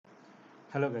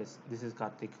Hello guys, this is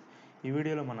Karthik. ఈ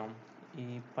వీడియోలో ఈ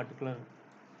పర్టికులర్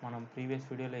మనం ప్రీవియస్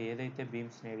వీడియోలో ఏదైతే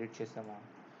బీమ్స్ని ఎడిట్ చేసామో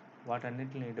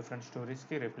వాటన్నిటిని డిఫరెంట్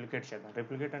స్టోరీస్కి రెప్లికేట్ చేద్దాం.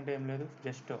 రెప్లికేట్ అంటే ఏం లేదు,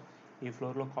 జస్ట్ ఈ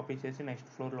ఫ్లోర్లో కాపీ చేసి నెక్స్ట్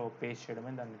ఫ్లోర్లో పేస్ట్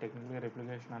చేయడమే, దాన్ని టెక్నికల్గా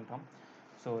రెప్లికేషన్ అంటాం.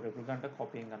 సో రెప్లికా అంటే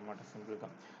కాపీయింగ్ అనమాట సింపుల్గా.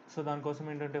 సో దానికోసం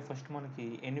ఏంటంటే ఫస్ట్ మనకి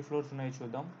ఎన్ని ఫ్లోర్స్ ఉన్నాయో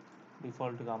చూద్దాం.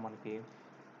 డిఫాల్ట్గా మనకి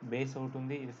బేస్ ఒకటి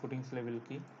ఉంది, ఇది ఫుటింగ్స్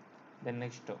లెవెల్కి. దెన్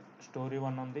నెక్స్ట్ స్టోరీ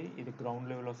 1 ఉంది, ఇది గ్రౌండ్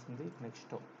లెవెల్ వస్తుంది.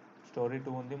 నెక్స్ట్ స్టోరీ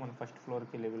 2 ఉంది, మన ఫస్ట్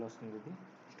ఫ్లోర్కి లెవెల్ వస్తుంది. ఇది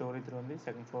స్టోరీ 3 ఉంది,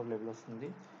 సెకండ్ ఫ్లోర్ లెవెల్ వస్తుంది.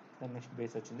 దెన్ నెక్స్ట్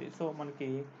బేస్ వచ్చింది. సో మనకి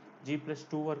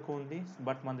G+2 వరకు ఉంది,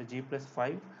 బట్ మనది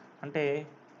G+5 అంటే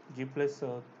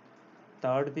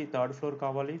థర్డ్ ఫ్లోర్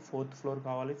కావాలి, ఫోర్త్ ఫ్లోర్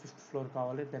కావాలి, ఫిఫ్త్ ఫ్లోర్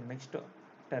కావాలి, దెన్ నెక్స్ట్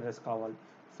టెర్రస్ కావాలి.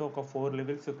 సో ఒక 4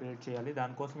 లెవెల్స్ క్రియేట్ చేయాలి.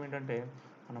 దానికోసం ఏంటంటే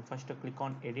మనం ఫస్ట్ క్లిక్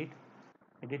ఆన్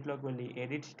ఎడిట్లోకి వెళ్ళి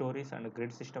edit stories and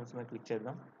grid systems మీద క్లిక్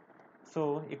చేద్దాం. సో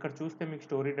ఇక్కడ చూస్తే మీకు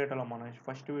స్టోరీ డేటాలో మన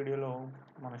ఫస్ట్ వీడియోలో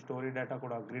మన స్టోరీ డేటా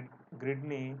కూడా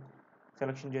గ్రిడ్ని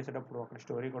సెలెక్షన్ చేసేటప్పుడు అక్కడ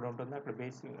స్టోరీ కూడా ఉంటుంది. అక్కడ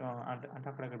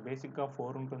అక్కడ బేసిక్గా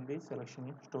 4 ఉంటుంది selection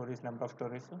stories, number of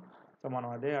stories. So మనం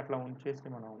అదే అట్లా ఉంచేసి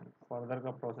మనం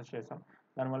ఫర్దర్గా ప్రాసెస్ చేసాం.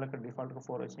 దానివల్ల ఇక్కడ డిఫాల్ట్గా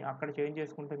 4 వచ్చినాయి. అక్కడ చేంజ్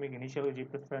చేసుకుంటే మీకు ఇనిషియల్గా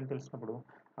G+5 అని తెలిసినప్పుడు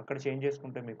అక్కడ చేంజ్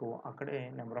చేసుకుంటే మీకు అక్కడే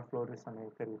నెంబర్ ఆఫ్ ఫ్లోరీస్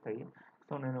అనేవి పెరుగుతాయి.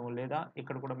 సో లేదా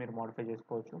ఇక్కడ కూడా మీరు మోడిఫై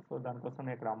చేసుకోవచ్చు. సో దానికోసం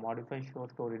నేను ఇక్కడ modify show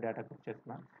story data click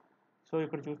చేస్తున్నాను. సో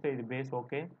ఇక్కడ చూస్తే ఇది బేస్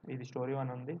ఓకే, ఇది స్టోరీ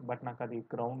 1 ఉంది, బట్ నాకు అది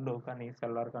గ్రౌండ్ కానీ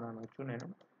సెల్లార్ కానీ అనొచ్చు నేను.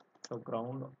 So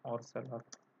ground or cellar.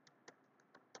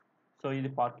 So ఇది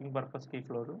పార్కింగ్ పర్పస్కి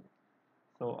ఫ్లోరు.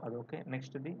 సో అది ఓకే.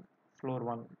 నెక్స్ట్ ఇది ఫ్లోర్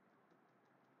 1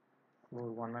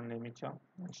 అని నేమ్ ఇచ్చాం.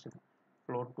 Next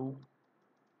floor 2.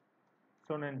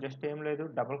 సో నేను జస్ట్ ఏం లేదు,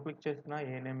 డబుల్ క్లిక్ చేస్తున్నా.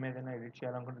 ఏ నేమ్ ఏదైనా ఎడిట్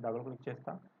చేయాలనుకుంటే డబుల్ క్లిక్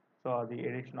చేస్తా. సో అది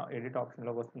ఎడిట్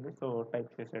ఆప్షన్లోకి వస్తుంది. So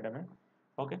type చేసేయడమే.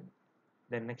 Okay.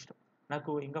 Then next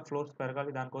నాకు ఇంకా ఫ్లోర్స్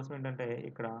పెరగాలి. దానికోసం ఏంటంటే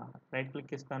ఇక్కడ రైట్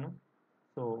క్లిక్ ఇస్తాను.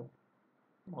 సో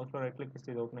మౌస్లో రైట్ క్లిక్ ఇస్తే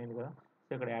ఇది ఓపెన్ అయింది కదా. సో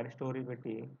ఇక్కడ యాడ్ స్టోరీ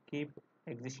పెట్టి keep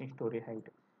existing story height.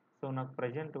 So నాకు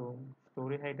ప్రజెంట్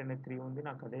స్టోరీ హైట్ అనేది 3 ఉంది,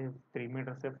 నాకు అదే 3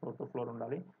 మీటర్సే ఫ్లోర్ టు ఫ్లోర్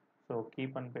ఉండాలి. సో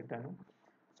కీప్ అని పెట్టాను.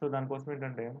 సో దానికోసం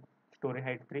ఏంటంటే story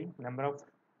height 3, number of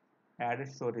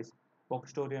added stories ఒక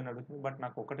స్టోరీ అని అడుగుతుంది, బట్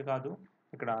నాకు ఒకటి కాదు,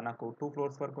 ఇక్కడ నాకు 2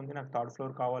 ఫ్లోర్స్ వరకు ఉంది. నాకు థర్డ్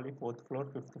ఫ్లోర్ కావాలి, fourth floor,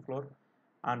 fifth floor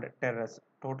and terrace.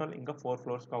 Total ఇంకా 4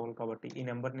 ఫ్లోర్స్ కావాలి కాబట్టి ఈ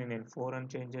నెంబర్ని నేను 4 అని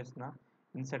చేంజ్ చేసిన.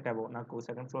 ఇన్సెట్ అబౌవ్ నాకు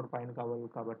సెకండ్ ఫ్లోర్ పైన కావాలి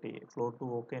కాబట్టి ఫ్లోర్ 2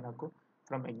 ఓకే. నాకు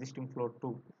ఫ్రమ్ ఎగ్జిస్టింగ్ ఫ్లోర్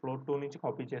 2 నుంచి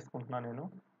కాపీ చేసుకుంటున్నాను నేను.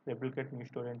 రెప్లికేట్ న్యూ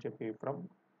స్టోరీ అని చెప్పి ఫ్రమ్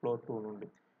ఫ్లోర్ 2 నుండి.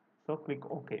 So click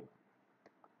okay.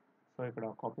 సో ఇక్కడ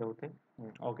కాపీ అవుతాయి.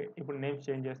 ఓకే, ఇప్పుడు నేమ్స్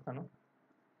చేంజ్ చేస్తాను.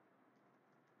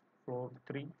 Floor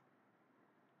 3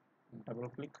 double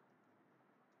click,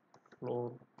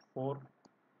 floor 4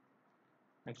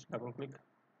 next double click,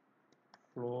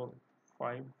 floor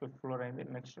 5 fifth floor అయింది.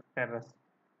 Next terrace.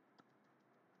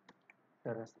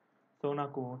 సో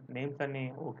నాకు నేమ్స్ అన్నీ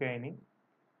ఓకే అయినాయి.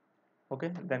 Okay,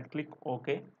 then click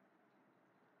okay.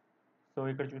 So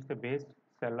ఇక్కడ చూస్తే base,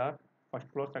 cellar,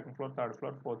 first floor, second floor, third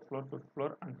floor, fourth floor, fifth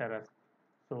floor and terrace.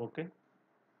 So okay.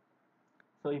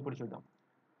 So ఇప్పుడు చూద్దాం.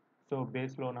 So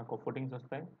బేస్లో నాకు ఫుటింగ్స్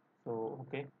వస్తాయి. So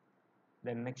okay.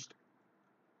 Then next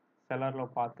సెల్లార్లో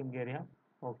parking area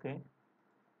okay.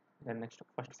 Then next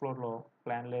first ఫ్లోర్లో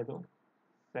plan లేదు,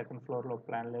 second ఫ్లోర్లో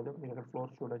plan లేదు, మీరు ఇక్కడ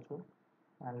ఫ్లోర్స్ చూడొచ్చు,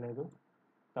 ప్లాన్ లేదు.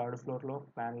 థర్డ్ ఫ్లోర్లో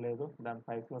ప్లాన్ లేదు, దాని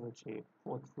 5 ఫ్లోర్ వచ్చి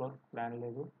ఫోర్త్ ఫ్లోర్ ప్లాన్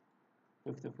లేదు,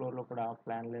 ఫిఫ్త్ ఫ్లోర్లో కూడా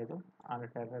ప్లాన్ లేదు అండ్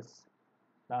టెర్రస్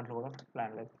దాంట్లో కూడా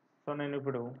ప్లాన్ లేదు. సో నేను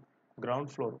ఇప్పుడు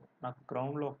గ్రౌండ్ ఫ్లోర్, నాకు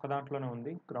గ్రౌండ్లో ఒక్క దాంట్లోనే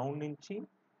ఉంది. గ్రౌండ్ నుంచి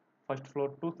first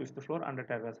floor to fifth floor and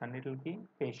terrace అన్నిటికి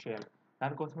పేస్ట్ చేయాలి.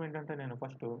 దానికోసం ఏంటంటే నేను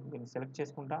ఫస్ట్ దీన్ని సెలెక్ట్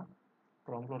చేసుకుంటా,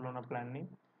 గ్రౌండ్ ఫ్లోర్లో ఉన్న ప్లాన్ని.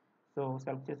 సో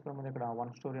సెలెక్ట్ చేసుకున్న మీద ఇక్కడ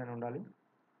 1 స్టోరీ అని ఉండాలి.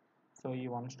 సో ఈ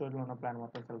 1 స్టోరీలో ఉన్న ప్లాన్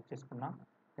మొత్తం సెలెక్ట్ చేసుకున్నా.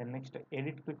 దెన్ నెక్స్ట్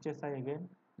ఎడిట్ క్లిక్ చేస్తా. అగైన్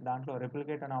దాంట్లో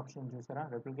రెప్లికేట్ అనే ఆప్షన్ చూసారా.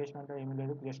 రెప్లికేషన్ అంటే ఏమీ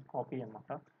లేదు, జస్ట్ కాపీ అనమాట.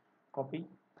 కాపీ.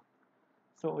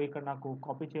 సో ఇక్కడ నాకు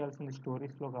కాపీ చేయాల్సింది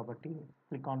స్టోరీస్లో కాబట్టి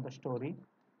click on the story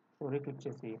click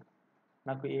చేసి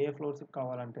నాకు ఏ ఫ్లోర్స్కి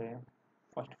కావాలంటే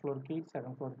ఫస్ట్ ఫ్లోర్కి,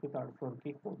 సెకండ్ ఫ్లోర్కి, థర్డ్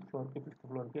ఫ్లోర్కి, ఫోర్త్ ఫ్లోర్కి, ఫిఫ్త్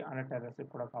ఫ్లోర్కి అండ్ టెర్రస్కి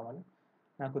కూడా కావాలి.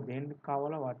 నాకు దేనికి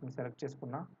కావాలో వాటిని సెలెక్ట్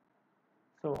చేసుకున్నా.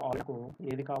 సో ఆల్కు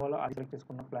ఏది కావాలో అది సెలెక్ట్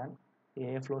చేసుకున్న ప్లాన్,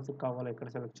 ఏ ఫ్లోర్స్కి కావాలో ఇక్కడ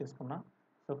సెలెక్ట్ చేసుకున్నా.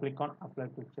 So click on apply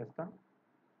click చేస్తా.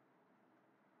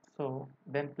 So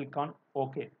then click on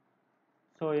okay.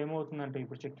 So ఏమవుతుందంటే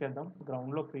ఇప్పుడు చెక్ చేద్దాం.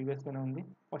 గ్రౌండ్లో ప్రీవియస్గానే ఉంది,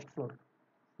 ఫస్ట్ ఫ్లోర్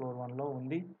 1లో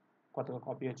ఉంది, కొత్తగా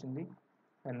కాపీ వచ్చింది.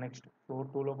 అండ్ నెక్స్ట్ ఫ్లోర్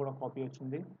 2లో కూడా కాపీ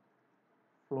వచ్చింది,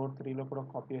 ఫ్లోర్ 3లో కూడా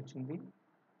కాపీ వచ్చింది.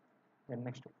 దెన్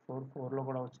నెక్స్ట్ ఫ్లోర్ 4లో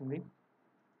కూడా వచ్చింది,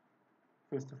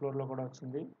 ఫిఫ్త్ ఫ్లోర్లో కూడా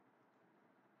వచ్చింది.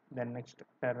 దెన్ నెక్స్ట్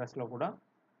టెర్రస్లో కూడా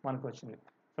మనకు వచ్చింది.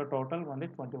 సో టోటల్ మనది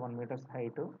 21 మీటర్స్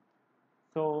హైట్.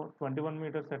 సో 21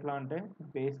 మీటర్స్ ఎట్లా అంటే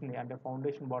బేస్ని అంటే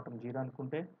ఫౌండేషన్ బాటమ్ 0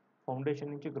 అనుకుంటే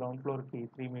ఫౌండేషన్ నుంచి గ్రౌండ్ ఫ్లోర్కి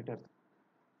 3 మీటర్స్.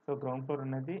 సో గ్రౌండ్ ఫ్లోర్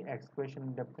అనేది ఎక్స్కవేషన్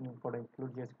డెప్త్ని కూడా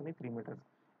ఇంక్లూడ్ చేసుకుని 3 మీటర్స్.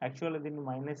 యాక్చువల్గా దీన్ని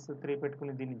 -3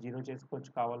 పెట్టుకుని దీన్ని 0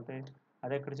 చేసుకోవచ్చు కావాలంటే.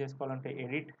 అది ఎక్కడ చేసుకోవాలంటే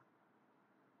ఎడిట్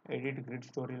గ్రిడ్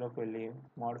స్టోరీలోకి వెళ్ళి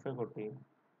మాడిఫై కొట్టి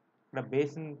ఇక్కడ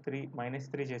బేస్ని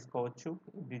 -3 చేసుకోవచ్చు.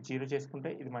 ఇది 0 చేసుకుంటే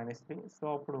ఇది -3. సో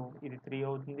అప్పుడు ఇది 3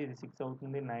 అవుతుంది, ఇది 6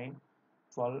 అవుతుంది, 9,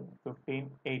 12, 15,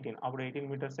 18. అప్పుడు 18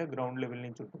 మీటర్సే గ్రౌండ్ లెవెల్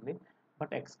నుంచి ఉంటుంది.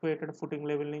 బట్ ఎక్స్కవేటెడ్ ఫుటింగ్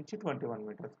లెవెల్ నుంచి 21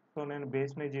 మీటర్స్. సో నేను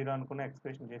బేస్ని 0 అనుకున్నా,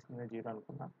 ఎక్స్కవేషన్ చేసింది 0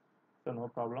 అనుకున్నా. So no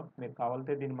problem. మీరు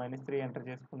కావాలంటే దీన్ని -3 ఎంటర్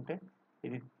చేసుకుంటే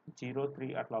ఇది 0,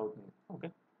 3 అట్లా అవుతుంది. ఓకే,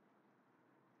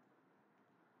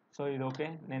 సో ఇది ఓకే.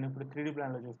 నేను ఇప్పుడు 3D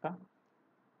ప్లాన్లో చూస్తా.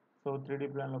 సో 3D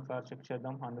ప్లాన్లో ఒకసారి చెక్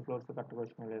చేద్దాం అన్ని ఫ్లోర్స్ కరెక్ట్గా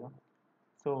వచ్చినాయి లేదా.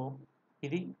 సో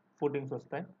ఇది ఫుటింగ్స్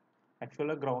వస్తాయి.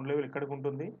 యాక్చువల్గా గ్రౌండ్ లెవెల్ ఇక్కడికి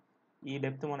ఉంటుంది. ఈ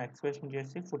డెప్త్ మనం ఎక్స్కవేషన్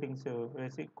చేసి ఫుటింగ్స్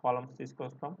వేసి కాలమ్స్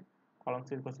తీసుకొస్తాం. కాలమ్స్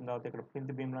తీసుకొచ్చిన తర్వాత ఇక్కడ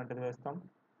ప్లింత్ బీమ్ లాంటిది వేస్తాం.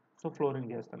 సో ఫ్లోరింగ్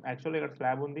చేస్తాం. యాక్చువల్గా ఇక్కడ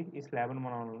స్లాబ్ ఉంది, ఈ స్లాబ్ని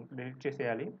మనం డిలీట్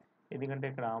చేసేయాలి. ఎందుకంటే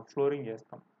ఇక్కడ ఫ్లోరింగ్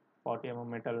చేస్తాం. 40 mm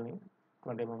మెటల్ని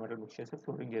 20 mm మెటల్ మిక్స్ చేసి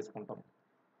ఫ్లోరింగ్ చేసుకుంటాం.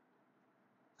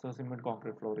 So cement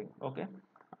concrete flooring. Okay,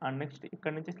 and next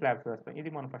ఇక్కడ నుంచి స్లాబ్స్ వేస్తాం. ఇది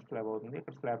మన ఫస్ట్ స్లాబ్ అవుతుంది.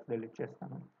 ఇక్కడ స్లాబ్స్ డిలీట్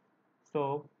చేస్తాను. So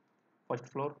first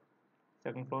floor,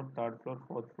 second floor, third floor,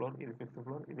 fourth floor, ఇది ఫిఫ్త్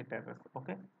ఫ్లోర్, ఇది టెర్రస్.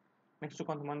 ఓకే, నెక్స్ట్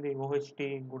కొంతమంది ఓహెచ్టీ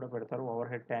కూడా పెడతారు.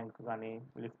 ఓవర్ హెడ్ ట్యాంక్ కానీ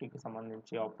లిఫ్ట్కి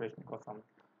సంబంధించి ఆపరేషన్ కోసం,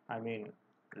 ఐ మీన్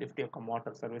లిఫ్ట్ యొక్క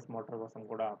మోటార్ సర్వీస్ మోటార్ కోసం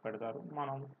కూడా పెడతారు.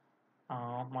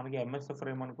 మనకి ఎంఎస్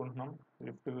ఫ్రేమ్ అనుకుంటున్నాం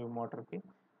లిఫ్ట్ మోటార్కి,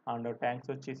 అండ్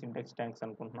ట్యాంక్స్ వచ్చి సింటెక్స్ ట్యాంక్స్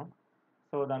అనుకుంటున్నాం.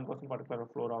 సో దానికోసం పర్టికులర్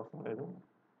ఫ్లోర్ అవసరం లేదు.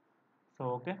 సో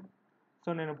ఓకే, సో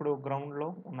నేను ఇప్పుడు గ్రౌండ్లో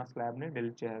ఉన్న స్లాబ్ని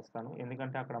డిలీట్ చేసేస్తాను.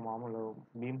 ఎందుకంటే అక్కడ మామూలు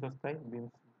బీమ్స్ వస్తాయి.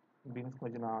 బీమ్స్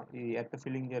మధ్యన ఈ ఎర్త్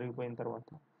ఫిల్లింగ్ జరిగిపోయిన తర్వాత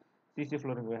సీసీ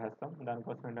ఫ్లోరింగ్ వేసేస్తాం.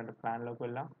 దానికోసం ఏంటంటే ప్లాన్లోకి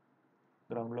వెళ్ళా,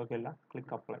 గ్రౌండ్లోకి వెళ్ళా,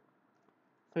 క్లిక్ అప్లై.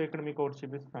 సో ఇక్కడ మీకు ఒకటి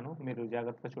చూపిస్తాను, మీరు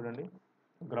జాగ్రత్తగా చూడండి.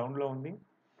 గ్రౌండ్లో ఉంది.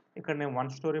 ఇక్కడ నేను 1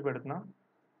 స్టోరీ పెడుతున్నా.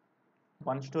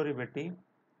 1 స్టోరీ పెట్టి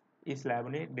ఈ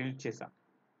స్లాబ్ని డిలీట్ చేసా.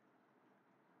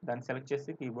 దాన్ని సెలెక్ట్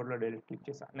చేసి కీబోర్డ్లో డిలీట్ క్లిక్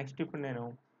చేసా. నెక్స్ట్ ఇప్పుడు నేను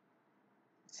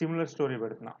సిమిలర్ స్టోరీ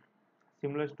పెడుతున్నా.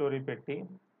 సిమిలర్ స్టోరీ పెట్టి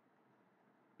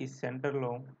ఈ సెంటర్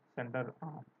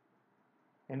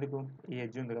ఎందుకు ఈ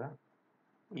ఎడ్జ్ ఉంది కదా,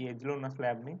 ఈ ఎడ్జ్లో ఉన్న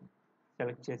స్లాబ్ని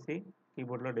సెలెక్ట్ చేసి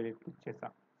కీబోర్డ్లో డిలీట్ క్లిక్ చేసా.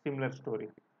 సిమిలర్ స్టోరీ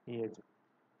ఈ edge.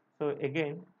 So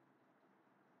again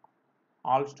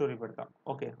all story పెడతా.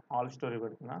 ఓకే, ఆల్ స్టోరీ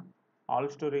పెడుతున్నా. ఆల్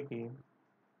స్టోరీకి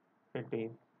పెట్టి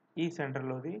ఈ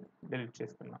సెంటర్లోది డిలీట్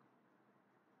చేస్తున్నా.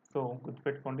 సో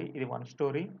గుర్తుపెట్టుకోండి, ఇది 1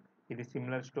 స్టోరీ, ఇది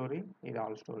సిమిలర్ స్టోరీ, ఇది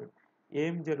ఆల్ స్టోరీ.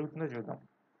 ఏం జరుగుతుందో చూద్దాం.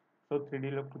 సో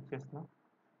 3Dలో క్లిక్ చేస్తున్నా.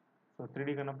 సో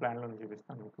 3D కన్నా ప్లాన్లో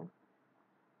చూపిస్తాను మీకు.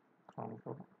 Ground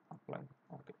floor apply.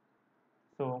 Okay,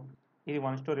 so ఇది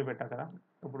 1 స్టోరీ పెట్టా కదా.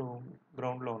 ఇప్పుడు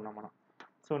గ్రౌండ్లో ఉన్నాం మనం.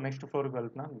 సో నెక్స్ట్ ఫ్లోర్కి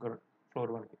వెళ్తున్నా.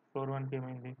 ఫ్లోర్ 1కి. ఫ్లోర్ 1కి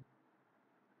ఏమైంది?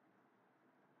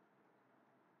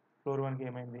 ఫ్లోర్ 1కి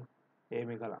ఏమైంది?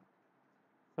 ఏమీ గల.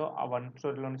 సో ఆ 1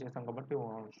 స్టోరీలోనే చేసాం కాబట్టి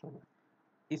 1 స్టోరీ.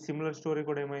 ఈ సిమిలర్ స్టోరీ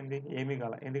కూడా ఏమైంది? ఏమీ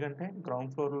కాల. ఎందుకంటే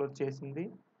గ్రౌండ్ ఫ్లోర్లో చేసింది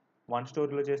 1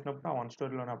 స్టోరీలో చేసినప్పుడు ఆ 1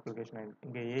 స్టోరీలోనే అప్లికేషన్ అయింది.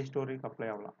 ఇంకా ఏ స్టోరీకి అప్లై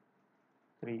అవ్వాల.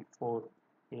 3, 4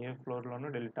 ఏ ఫ్లోర్లోనూ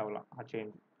డిలీట్ అవ్వాల ఆ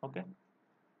change. Okay,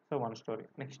 so 1 story.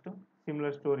 Next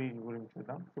similar story గురించి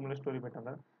చూద్దాం. సిమిలర్ స్టోరీ పెట్టాం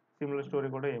కదా, సిమిలర్ స్టోరీ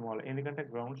కూడా ఏమవ్వాలి. ఎందుకంటే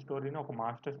గ్రౌండ్ స్టోరీని ఒక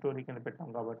మాస్టర్ స్టోరీ కింద పెట్టాం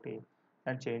కాబట్టి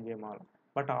దాన్ని చేంజ్ ఏమవ్వాలి.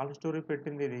 బట్ ఆల్ స్టోరీ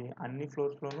పెట్టింది ఇది అన్ని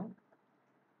ఫ్లోర్స్లోనూ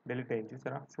డిలీట్ అయింది.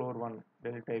 చూసారా, ఫ్లోర్ 1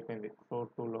 డిలీట్ అయిపోయింది, ఫ్లోర్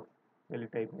 2లో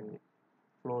డిలీట్ అయిపోయింది,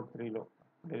 ఫ్లోర్ 3లో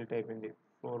డిలీట్ అయిపోయింది,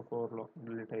 ఫ్లోర్ 4లో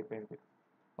డిలీట్ అయిపోయింది.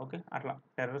 ఓకే, అట్లా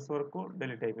టెర్రస్ వరకు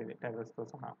డిలీట్ అయిపోయింది, టెర్రస్తో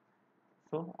సహా.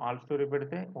 సో ఆల్ స్టోరీ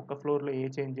పెడితే ఒక ఫ్లోర్లో ఏ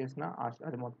చేంజ్ చేసినా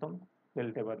అది మొత్తం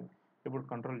డిలీట్ అయిపోతుంది. ఇప్పుడు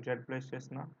Ctrl+Z ప్లేస్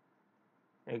చేసిన,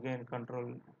 అగైన్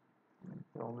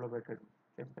గ్రౌండ్లో పెట్టాడు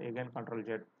చేస్తే అగైన్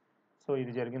Ctrl+Z. సో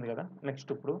ఇది జరిగింది కదా.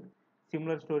 నెక్స్ట్ ఇప్పుడు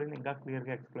సిమిలర్ స్టోరీని ఇంకా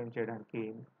క్లియర్గా ఎక్స్ప్లెయిన్ చేయడానికి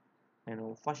నేను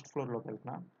ఫస్ట్ ఫ్లోర్లోకి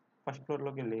వెళ్తున్నా. ఫస్ట్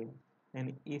ఫ్లోర్లోకి వెళ్ళి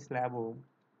నేను ఈ స్లాబ్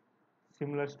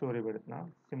సిమిలర్ స్టోరీ పెడుతున్నా.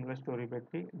 సిమిలర్ స్టోరీ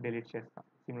పెట్టి డిలీట్ చేస్తా.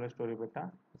 సిమిలర్ స్టోరీ పెట్టా,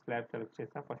 స్లాబ్ సెలెక్ట్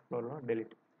చేస్తా, ఫస్ట్ ఫ్లోర్లో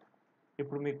డిలీట్.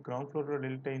 ఇప్పుడు మీకు గ్రౌండ్ ఫ్లోర్లో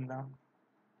డిలీట్ అయిందా?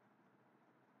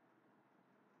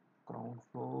 Ground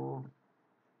floor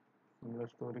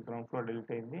similar story ground floor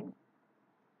delete అయింది.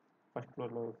 ఫస్ట్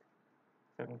ఫ్లోర్లో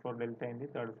సెకండ్ ఫ్లోర్ డిలీట్ అయింది,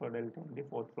 థర్డ్ ఫ్లోర్ డిలీట్ అయింది,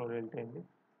 ఫోర్త్ ఫ్లోర్ డిలీట్ అయింది,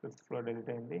 ఫిఫ్త్ ఫ్లోర్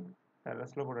డిలీట్ అయింది,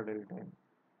 టెర్రస్లో కూడా డిలీట్ అయింది.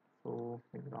 సో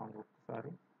ఇది రాంగ్.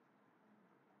 ఒకసారి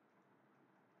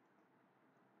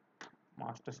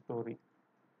master story.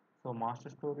 So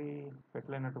master story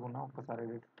పెట్టలేనట్టుకున్నా, ఒక్కసారి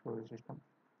edit story system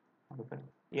okay.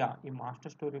 Yeah, ఈ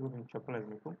మాస్టర్ స్టోరీ గురించి చెప్పలేదు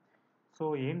మీకు. సో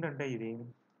ఏంటంటే ఇది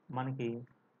మనకి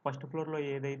ఫస్ట్ ఫ్లోర్లో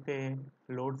ఏదైతే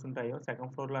లోడ్స్ ఉంటాయో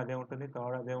సెకండ్ ఫ్లోర్లో అదే ఉంటుంది,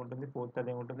 థర్డ్ అదే ఉంటుంది, ఫోర్త్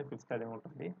అదే ఉంటుంది, ఫిఫ్త్ అదే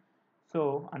ఉంటుంది. సో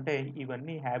అంటే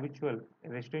ఇవన్నీ హ్యాబిచువల్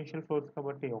రెసిడెన్షియల్ ఫ్లోర్స్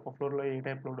కాబట్టి ఒక ఫ్లోర్లో ఏ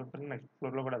టైప్ లోడ్ ఉంటుంది, నెక్స్ట్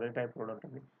ఫ్లోర్లో కూడా అదే టైప్ లోడ్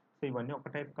ఉంటుంది. సో ఇవన్నీ ఒక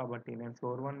టైప్ కాబట్టి నేను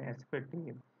ఫ్లోర్ 1 ఎస్ పెట్టి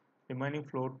రిమైనింగ్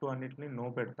ఫ్లోర్ 2 అన్నిటిని నో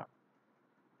పెడతా.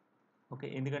 ఓకే,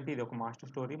 ఎందుకంటే ఇది ఒక మాస్టర్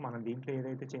స్టోరీ. మనం దీంట్లో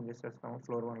ఏదైతే చేంజెస్ చేస్తామో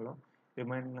ఫ్లోర్ 1లో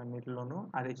రిమైనింగ్ అన్నిటిలోనూ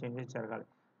అదే చేంజెస్ జరగాలి.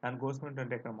 దానికోసం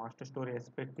ఏంటంటే ఇక్కడ మాస్టర్ స్టోరీ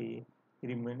ఎస్ పెట్టి ఈ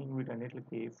రిమైనింగ్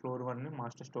వీటన్నిటికి ఫ్లోర్ 1ని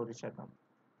మాస్టర్ స్టోరీ చేద్దాం.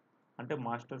 అంటే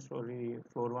మాస్టర్ స్టోరీ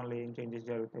ఫ్లోర్ 1లో ఏం చేంజెస్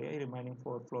జరుగుతాయి, రిమైనింగ్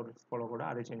 4 ఫ్లోర్స్లో కూడా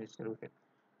అదే చేంజెస్ జరుగుతాయి.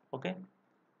 ఓకే,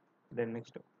 దెన్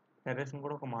నెక్స్ట్ టెర్రస్ని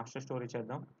కూడా ఒక మాస్టర్ స్టోరీ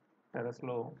చేద్దాం.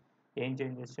 టెర్రస్లో ఏం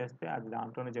చేంజెస్ చేస్తే అది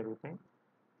దాంట్లోనే జరుగుతాయి.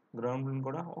 గ్రౌండ్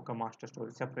కూడా ఒక మాస్టర్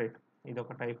స్టోరీ సెపరేట్, ఇది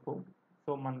ఒక టైపు.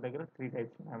 సో మన దగ్గర 3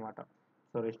 టైప్స్ ఉన్నాయన్నమాట.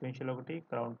 సో రెసిడెన్షియల్ ఒకటి,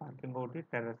 గ్రౌండ్ పార్కింగ్ ఒకటి,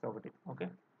 టెర్రస్ ఒకటి. Okay,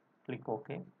 click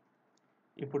okay.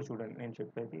 ఇప్పుడు చూడండి నేను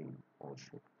చెప్పేది. Oh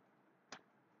shit,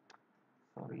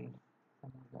 sorry,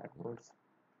 backwards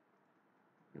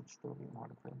story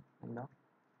modify ఉందా?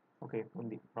 ఓకే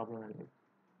ఉంది, ప్రాబ్లం ఏం లేదు.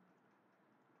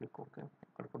 క్లిక్ ఓకే,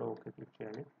 ఇక్కడ కూడా ఓకే క్లిక్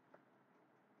చేయాలి.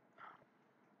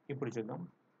 ఇప్పుడు చూద్దాం.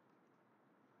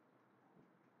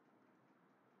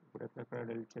 ఇప్పుడు ఎక్కడ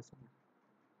డెలిట్ చేసాం,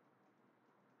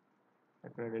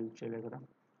 ఎక్కడ డెలిట్ చేయలేదు కదా.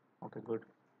 Okay good.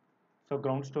 సో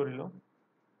గ్రౌండ్ స్టోరీలో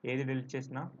ఏది డెలిట్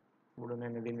చేసినా, ఇప్పుడు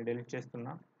నేను దీన్ని డెలిట్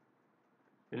చేస్తున్నా,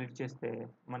 డెలిట్ చేస్తే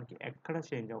మనకి ఎక్కడ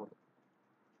చేంజ్ అవ్వదు.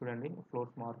 చూడండి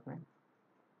ఫ్లోర్స్ మారుతున్నాయి.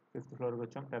 5th ఫ్లోర్కి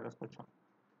వచ్చాం, టెర్రస్కి వచ్చాం.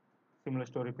 సిమిలర్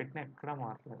స్టోరీ పెట్టినా ఎక్కడా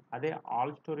మారలేదు. అదే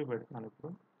ఆల్ స్టోరీ పెడుతున్నాను. ఇప్పుడు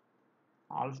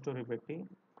ఆల్ స్టోరీ పెట్టి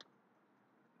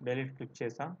డెలిట్ క్లిక్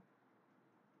చేసా,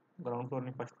 గ్రౌండ్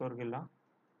ఫ్లోర్ని ఫస్ట్ ఫ్లోర్కి వెళ్ళా,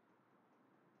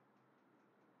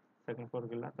 సెకండ్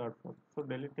ఫ్లోర్కి వెళ్ళా, థర్డ్ ఫ్లోర్. సో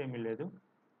డెలిట్ ఏమీ లేదు.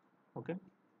 ఓకే,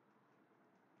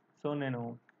 సో నేను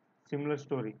సిమిలర్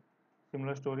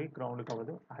స్టోరీ గ్రౌండ్కి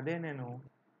అవ్వదు. అదే నేను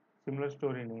సిమిలర్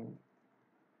స్టోరీని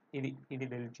ఇది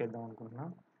డెలిట్ చేద్దాం అనుకుంటున్నా.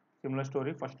 సిమిలర్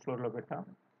స్టోరీ ఫస్ట్ ఫ్లోర్లో పెట్టా,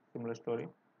 సిమిలర్ స్టోరీ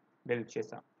డెలిట్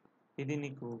చేసా. ఇది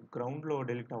నీకు గ్రౌండ్లో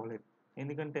డెలిట్ అవ్వలేదు,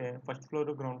 ఎందుకంటే first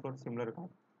floor ground floor similar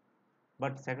కాదు.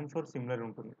 బట్ సెకండ్ ఫ్లోర్ సిమిలర్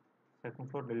ఉంటుంది. సెకండ్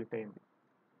ఫ్లోర్ డెలిట్ అయింది,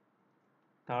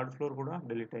 థర్డ్ ఫ్లోర్ కూడా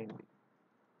డెలిట్ అయింది,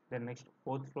 దెన్ నెక్స్ట్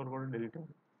 4th ఫ్లోర్ కూడా డెలిట్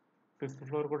అయింది, 5th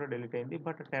ఫ్లోర్ కూడా డెలిట్ అయింది.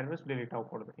 బట్ టెర్రస్ డెలిట్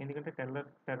అవ్వకూడదు, ఎందుకంటే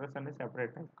టెర్రస్ అనేది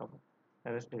సెపరేట్ టైప్ కాబట్టి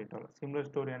టెర్రస్ డెలిట్ అవ్వాలి. సిమిలర్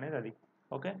స్టోరీ అనేది అది.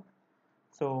 ఓకే,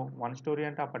 సో వన్ స్టోరీ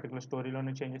అంటే ఆ పర్టికులర్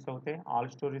స్టోరీలోనే చేంజెస్ అవుతాయి, ఆల్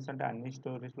స్టోరీస్ అంటే అన్ని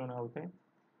స్టోరీస్లోనే అవుతాయి.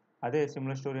 అదే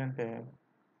సిమిలర్ స్టోరీ అంటే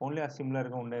ఓన్లీ ఆ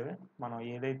సిమిలర్గా ఉండేవి, మనం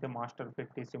ఏదైతే మాస్టర్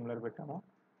పెట్టి సిమిలర్ పెట్టామో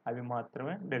అవి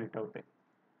మాత్రమే డెలిట్ అవుతాయి.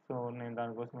 సో నేను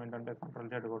దానికోసం ఏంటంటే కంట్రోల్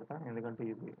Z కొడతా, ఎందుకంటే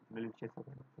ఇది డెలిట్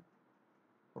చేసేది.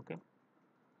 ఓకే,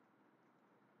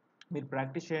 మీరు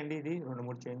ప్రాక్టీస్ చేయండి. ఇది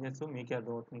 2-3 చేంజెస్ మీకే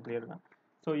అర్థమవుతుంది క్లియర్గా.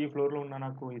 సో ఈ ఫ్లోర్లో ఉన్న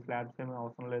నాకు ఈ స్లాబ్స్ ఏమీ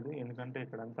అవసరం లేదు, ఎందుకంటే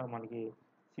ఇక్కడంతా మనకి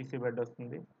సీసీ బెడ్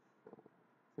వస్తుంది.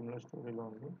 సిమిలర్ స్టోరీలో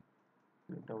ఉంది,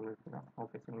 డెలిట్ అవ్వలేదు కదా.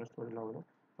 ఓకే, సిమిలర్ స్టోరీలో అవ్వదు.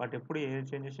 బట్ ఎప్పుడు ఏ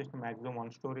చేంజెస్ చేసినా మ్యాక్సిమం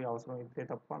 1 స్టోరీ అవసరం అయితే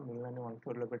తప్ప మిగిలిన 1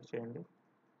 స్టోరీలో పెట్టి చేయండి.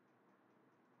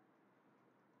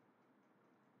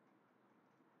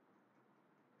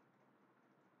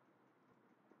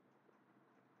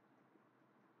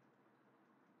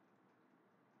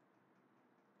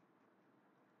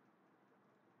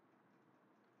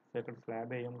 సో ఇక్కడ స్లాబ్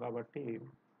వేయం కాబట్టి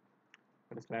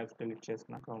ఇక్కడ స్లాబ్స్ డెలిట్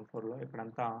చేసిన గ్రౌండ్ ఫ్లోర్లో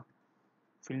ఇక్కడంతా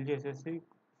ఫిల్ చేసేసి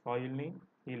సాయిల్ని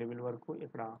ఈ లెవెల్ వరకు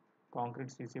ఇక్కడ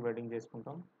కాంక్రీట్ సీసీ బెడ్డింగ్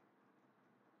చేసుకుంటాం.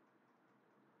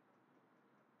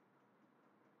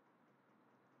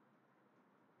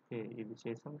 ఓకే, ఇది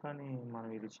చేసాం కానీ మనం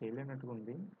ఇది చేయలేనట్టుగా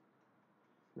ఉంది.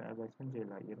 స్లాబ్ అసైన్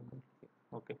చేయాలి ఈ రెండింటికి.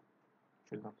 ఓకే,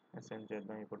 చూద్దాం, అసైన్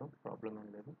చేద్దాం. ఇప్పుడు ప్రాబ్లం ఏం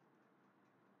లేదు.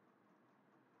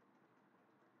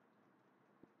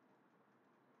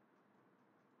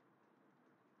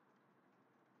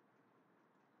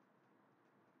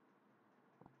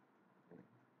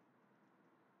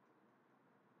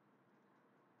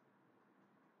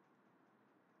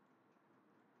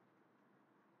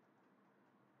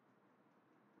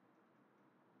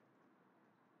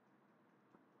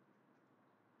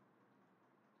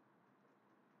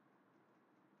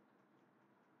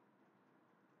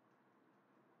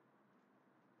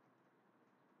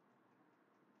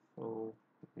 సో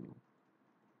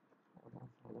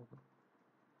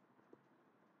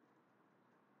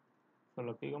సో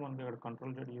లక్కీగా మనకి ఇక్కడ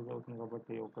కంట్రోల్ Z యూజ్ అవుతుంది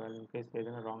కాబట్టి ఒకవేళ ఇన్ కేస్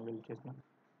ఏదైనా రాంగ్ డెలిట్ చేసినా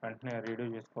వెంటనే రీడూ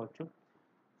చేసుకోవచ్చు.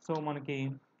 సో మనకి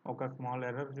ఒక స్మాల్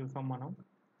ఎర్రర్ చూసాం మనం.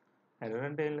 ఎర్రర్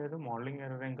అంటే ఏం లేదు, మోడలింగ్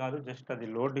ఎర్రర్ ఏం కాదు, జస్ట్ అది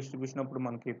లోడ్ డిస్ట్రిబ్యూషన్ అప్పుడు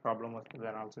మనకి ప్రాబ్లం వస్తుంది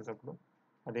అనాలిసిస్ అప్పుడు.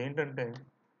 అదేంటంటే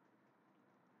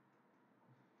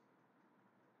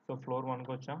సో ఫ్లోర్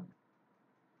 1కి వచ్చాం,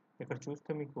 ఇక్కడ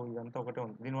చూస్తే మీకు ఇదంతా ఒకటే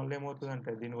ఉంది. దీనివల్ల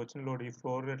ఏమవుతుందంటే దీనికి వచ్చిన లోడ్ ఈ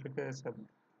ఫ్లోర్ రెట్లకే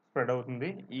స్ప్రెడ్ అవుతుంది,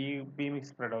 ఈ బీమ్కి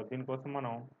స్ప్రెడ్ అవుతుంది. దీనికోసం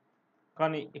మనం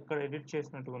కానీ ఇక్కడ ఎడిట్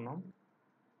చేసినట్టుగా ఉన్నాం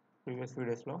ప్రీవియస్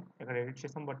వీడియోస్లో. ఇక్కడ ఎడిట్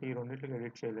చేసాం, బట్ ఈ రెండింటికి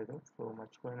ఎడిట్ చేయలేదు. సో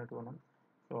మర్చిపోయినట్టుగా ఉన్నాం.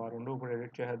 సో ఆ రెండు ఇప్పుడు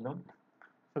ఎడిట్ చేసేద్దాం.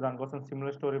 సో దానికోసం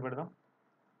సిమిలర్ స్టోరీ పెడదాం.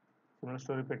 సిమిలర్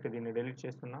స్టోరీ పెట్టి దీన్ని డిలీట్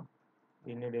చేస్తున్నా,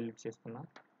 దీన్ని డిలీట్ చేస్తున్నా.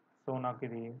 సో నాకు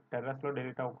ఇది టెర్రస్లో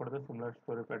డిలీట్ అవ్వకూడదు సిమిలర్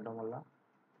స్టోరీ పెట్టడం వల్ల.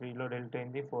 3లో డిలీట్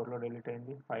అయింది, 4లో డిలీట్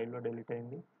అయింది, 5లో డిలీట్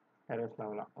అయింది, టెర్రస్లో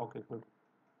అవ్వాల. ఓకే గుడ్,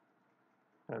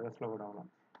 టెర్రస్లో కూడా అవ్వాల.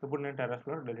 ఇప్పుడు నేను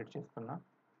టెర్రస్లో డిలీట్ చేస్తున్నా.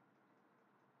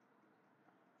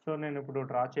 సో నేను ఇప్పుడు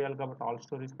డ్రా చేయాలి కాబట్టి ఆల్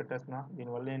స్టోరీస్ పెట్టేస్తున్నా.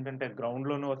 దీనివల్ల ఏంటంటే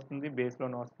గ్రౌండ్లోనే వస్తుంది,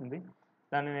 బేస్లోనే వస్తుంది.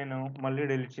 దాన్ని నేను మళ్ళీ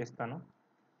డిలీట్ చేస్తాను.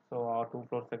 సో ఆ 2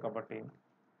 ఫ్లోర్సే కాబట్టి.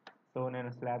 సో నేను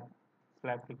స్లాబ్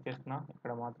క్లిక్ చేస్తున్నా,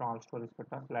 ఇక్కడ మాత్రం ఆల్ స్టోరీస్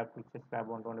పెట్టా. స్లాబ్ క్లిక్ చేసి స్లాబ్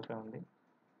 125 ఉంది.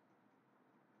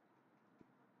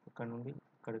 ఇక్కడ నుండి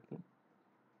ఇక్కడికి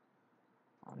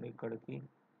అండ్ ఇక్కడికి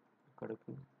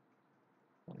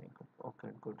okay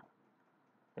good.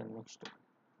 Then next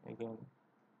again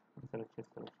select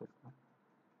చేస్తున్నా.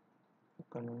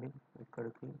 ఇక్కడ నుండి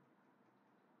ఇక్కడికి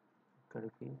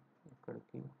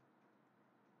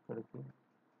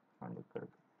అండ్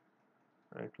ఇక్కడికి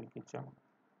రైట్ క్లిక్ ఇచ్చాం.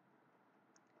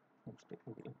 నెక్స్ట్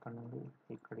ఇది ఇక్కడ నుండి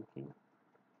ఇక్కడికి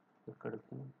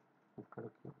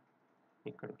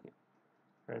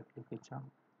రైట్ క్లిక్ ఇచ్చాం.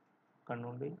 ఇక్కడ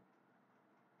నుండి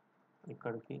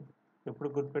ఇక్కడికి. ఎప్పుడు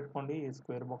గుర్తుపెట్టుకోండి, ఈ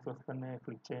స్క్వేర్ బాక్స్ వస్తేనే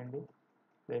క్లిక్ చేయండి,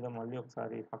 లేదా మళ్ళీ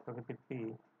ఒకసారి పక్కకి తిప్పి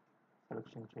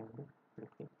సెలెక్షన్ చేయండి.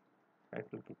 ఇక్కడికి రైట్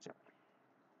క్లిక్ ఇచ్చాం.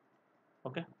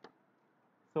 ఓకే,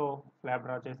 సో స్లాబ్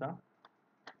డ్రా చేసా.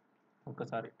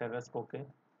 ఒకసారి టెర్రస్కి ఓకే,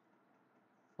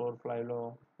 ఫ్లోర్ 5లో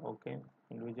ఓకే,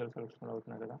 ఇండివిజువల్ సెలెక్షన్లో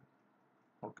అవుతున్నాయి కదా.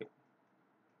 ఓకే,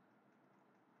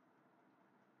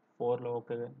 4లో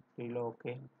ఓకే, 3లో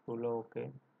ఓకే, 2లో ఓకే,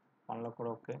 1లో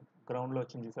కూడా ఓకే. గ్రౌండ్లో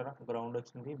వచ్చింది చూసారా, గ్రౌండ్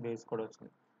వచ్చింది, బేస్ కూడా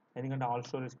వచ్చింది, ఎందుకంటే ఆల్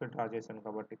స్టోరీస్ పెట్టి డ్రా చేశాను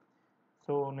కాబట్టి.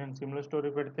 సో నేను సిమిలర్ స్టోరీ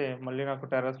పెడితే మళ్ళీ నాకు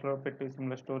టెర్రస్లో పెట్టి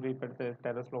సిమిలర్ స్టోరీ పెడితే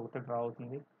టెర్రస్లో ఒకటే డ్రా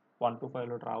అవుతుంది, 1 to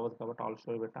 5లో డ్రా అవ్వదు కాబట్టి ఆల్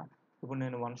స్టోరీ పెట్టా. ఇప్పుడు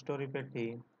నేను 1 స్టోరీ పెట్టి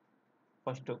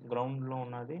ఫస్ట్ గ్రౌండ్లో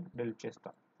ఉన్నది డిలీట్ చేస్తా.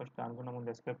 ఫస్ట్ అనుకున్న ముందు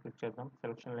ఎస్కేప్ క్లిక్ చేద్దాం,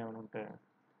 సెలక్షన్లు ఏమైనా ఉంటే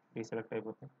డీసెలెక్ట్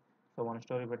అయిపోతాయి. సో 1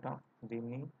 స్టోరీ పెట్టాం,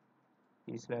 దీన్ని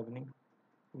ఈ స్లాబ్ని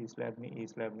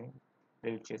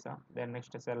డిలీట్ చేసా. దెన్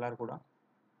నెక్స్ట్ సెల్లార్ కూడా.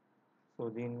 సో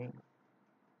దీన్ని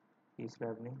ఈ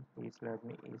స్లాబ్ని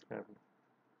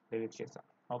డిలీట్ చేసా.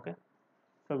 ఓకే,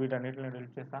 సో వీటన్నిటిని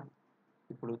డిలీట్ చేసా.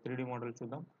 ఇప్పుడు 3D మోడల్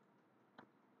చూద్దాం.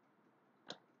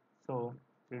 సో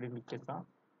 3D క్లిక్ చేసా.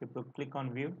 ఇప్పుడు క్లిక్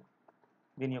ఆన్ వ్యూ.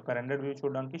 దీని యొక్క రెండెడ్ వ్యూ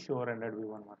చూడడానికి షో రెండెడ్ వ్యూ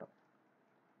అనమాట.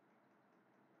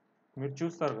 మీరు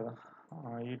చూస్తారు కదా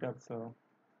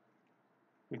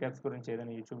ఈటాబ్స్ గురించి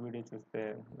ఏదైనా యూట్యూబ్ వీడియో చూస్తే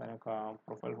దాని యొక్క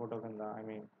ప్రొఫైల్ ఫోటో కింద, ఐ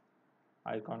మీన్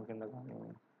ఐకాన్ కింద కానీ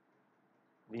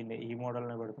దీన్ని ఈ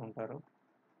మోడల్నే పెడుతుంటారు.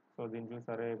 సో దీన్ని చూసి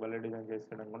సరే భలే డిజైన్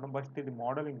చేస్తాడు అనుకుంటాం, బట్ ఇది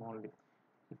మోడలింగ్ ఓన్లీ.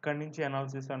 ఇక్కడ నుంచి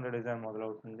అనాలిసిస్ అండ్ డిజైన్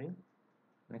మొదలవుతుంది.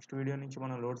 నెక్స్ట్ వీడియో నుంచి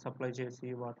మనం లోడ్ సప్లై చేసి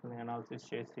వాటిని అనాలిసిస్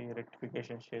చేసి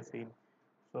రెక్టిఫికేషన్స్ చేసి,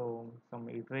 సో సమ్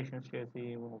ఇటరేషన్స్ చేసి,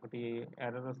 ఒకటి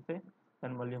ఎర్రర్ వస్తే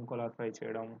దాన్ని మళ్ళీ ఇంకోలా ట్రై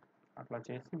చేయడం, అట్లా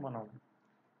చేసి మనం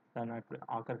దాన్ని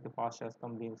ఆఖరికి పాస్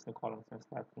చేస్తాం, బీమ్స్ని, కాలమ్స్ని,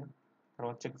 స్లాబ్ని.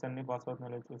 తర్వాత చెక్స్ అన్ని పాస్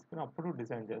అవుతున్నాయో చూసుకుని అప్పుడు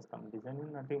డిజైన్ చేస్తాం.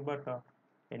 డిజైనింగ్ నథింగ్ బట్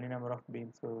ఎన్ని నెంబర్ ఆఫ్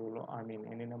బీమ్స్లో, ఐ మీన్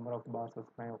ఎన్ని నెంబర్ ఆఫ్ బార్స్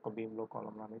వస్తున్నాయి ఒక బీమ్లో,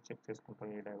 కాలంలో అనేది చెక్ చేసుకుంటాం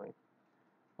ఈ die wise.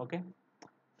 Okay,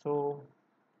 so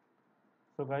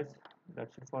guys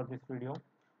that's it for this video.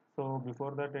 So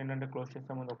before that ఏంటంటే క్లోజ్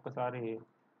చేసే ముందు ఒక్కసారి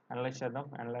అనలైజ్ చేద్దాం.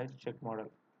 Analyse check model.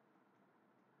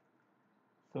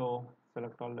 So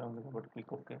select all ఉంది కాబట్టి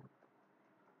click okay.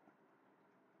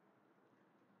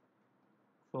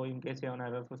 So in case ఏమైనా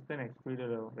ఎర్రర్స్ వస్తే నెక్స్ట్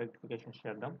వీడియోలో రెక్టిఫికేషన్స్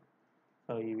చేద్దాం.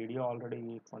 సో ఈ వీడియో ఆల్రెడీ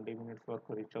 20 minutes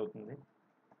వరకు రీచ్ అవుతుంది.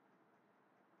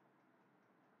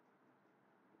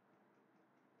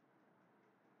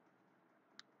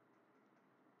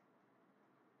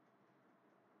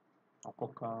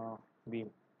 ఒక్కొక్క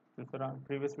బీమ్ చూసారా,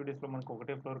 ప్రీవియస్ వీడియోస్లో మనకు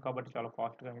ఒకటే ఫ్లోర్ కాబట్టి చాలా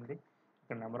ఫాస్ట్గా అయింది.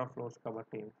 ఇక్కడ నెంబర్ ఆఫ్ ఫ్లోర్స్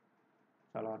కాబట్టి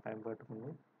చాలా టైం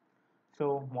పట్టుకుంది. So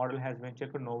model has been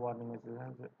checked, no warning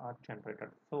messages are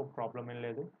generated. So problem ఏం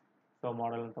లేదు. సో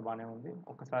మోడల్ అంతా బాగానే ఉంది.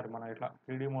 ఒకసారి మనం ఇట్లా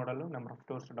 3D model number of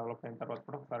floors develop అయిన తర్వాత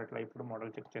కూడా ఒకసారి ఇట్లా ఇప్పుడు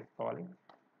మోడల్ చెక్ చేసుకోవాలి.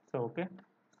 So okay,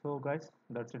 so guys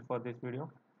that's it for this video.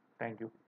 Thank you.